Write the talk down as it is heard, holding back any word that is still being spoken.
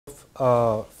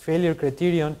failure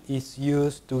criterion is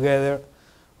used together,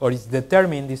 or is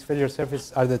determined, these failure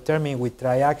surfaces are determined with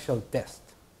triaxial tests.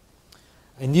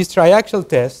 In these triaxial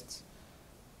tests,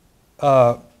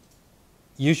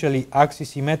 usually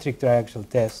axisymmetric triaxial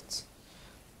tests,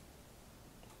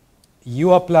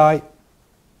 you apply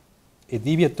a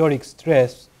deviatoric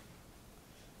stress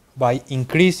by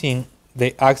increasing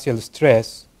the axial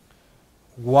stress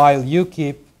while you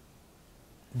keep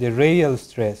the radial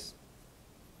stress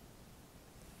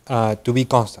to be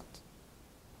constant,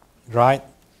 right?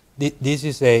 This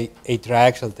is a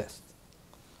triaxial test.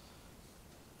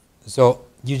 So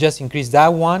you just increase that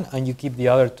one and you keep the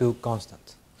other two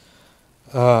constant.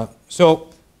 So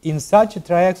in such a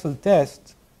triaxial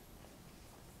test,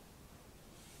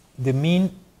 the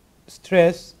mean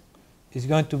stress is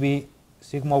going to be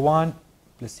sigma 1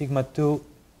 plus sigma 2,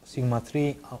 sigma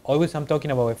 3. Always I'm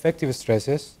talking about effective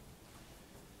stresses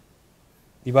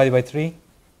divided by 3.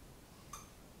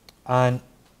 And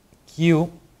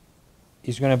Q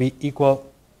is going to be equal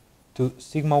to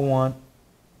sigma 1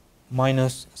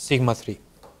 minus sigma 3,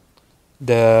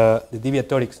 the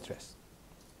deviatoric stress.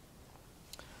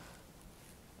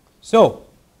 So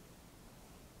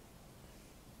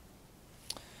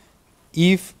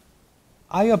if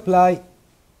I apply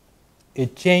a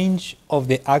change of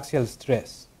the axial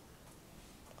stress,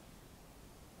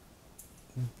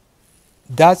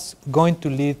 that's going to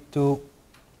lead to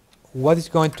what is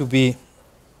going to be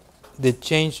the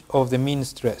change of the mean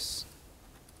stress.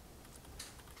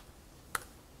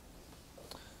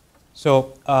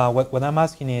 So what I'm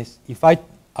asking is, if I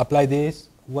apply this,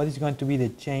 what is going to be the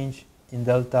change in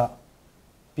delta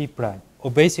p prime? Or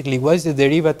basically, what is the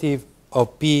derivative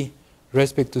of p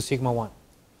respect to sigma 1?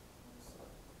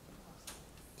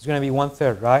 It's going to be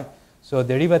 1/3, right? So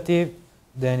derivative,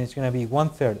 then it's going to be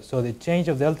 1/3. So the change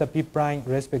of delta p prime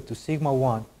respect to sigma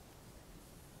 1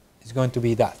 is going to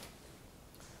be that.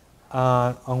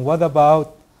 And what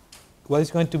about, what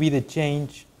is going to be the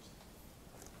change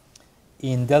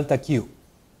in delta q?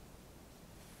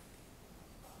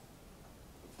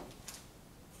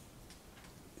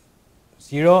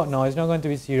 Zero? No, it's not going to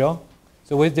be 0.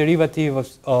 So what's the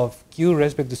derivative of q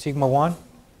respect to sigma 1?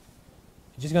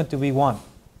 It's just going to be 1,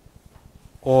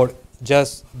 or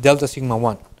just delta sigma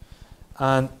 1.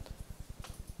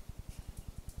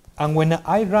 And when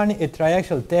I run a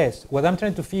triaxial test, what I'm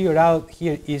trying to figure out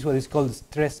here is what is called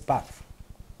stress path.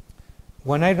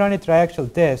 When I run a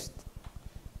triaxial test,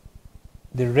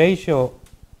 the ratio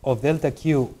of delta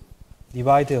q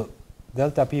divided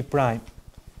delta p prime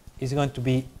is going to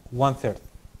be 1/3,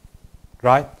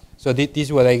 right? So this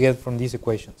is what I get from these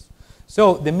equations.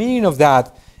 So the meaning of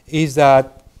that is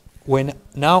that when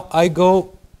now I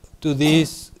go to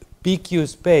this PQ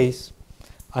space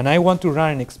and I want to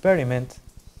run an experiment,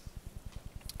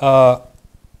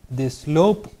 the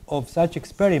slope of such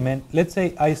experiment, let's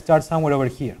say I start somewhere over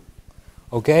here,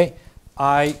 okay?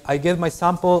 I get my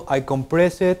sample, I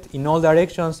compress it in all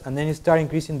directions, and then I start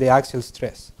increasing the axial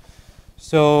stress.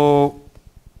 So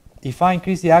if I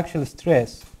increase the axial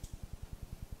stress,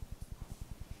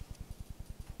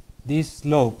 this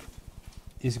slope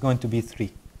is going to be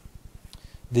 3.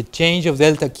 The change of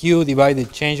delta q divided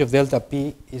the change of delta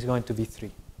p is going to be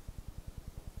 3.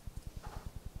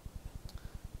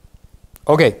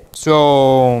 Okay,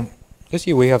 so let's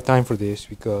see if we have time for this,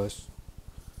 because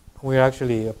we're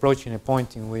actually approaching a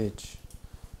point in which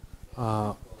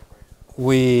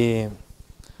we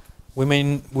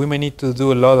may need to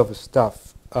do a lot of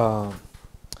stuff. No,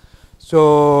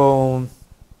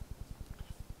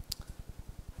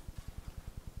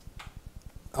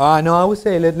 I would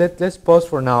say let's pause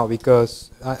for now,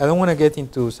 because I don't want to get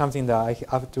into something that I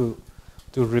have to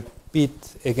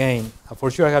repeat again.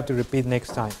 For sure I have to repeat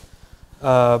next time.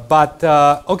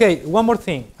 Okay, one more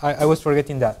thing. I was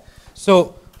forgetting that.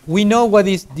 So we know what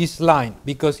is this line,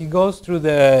 because it goes through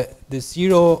the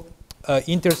 0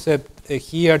 intercept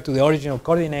here to the original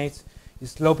coordinates. The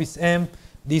slope is m.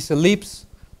 This ellipse,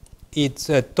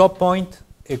 its top point,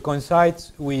 it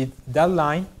coincides with that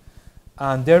line,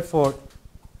 and therefore,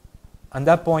 at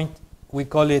that point, we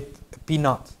call it P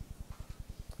naught.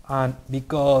 And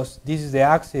because this is the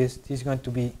axis, this is going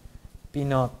to be P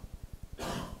naught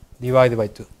divided by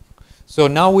 2. So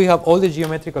now we have all the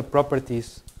geometrical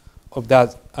properties of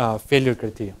that failure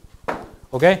criterion.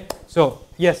 Okay? So,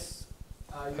 yes?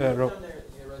 You wrote down there,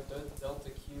 you wrote delta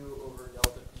q over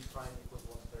delta p prime equals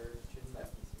 1/3. Shouldn't that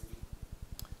be 3?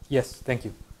 Yes, thank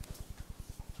you.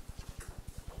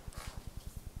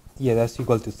 Yeah, that's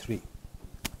equal to 3.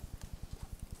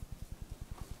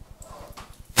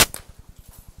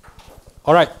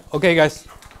 All right. Okay, guys.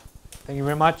 Thank you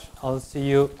very much. I'll see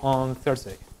you on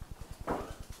Thursday.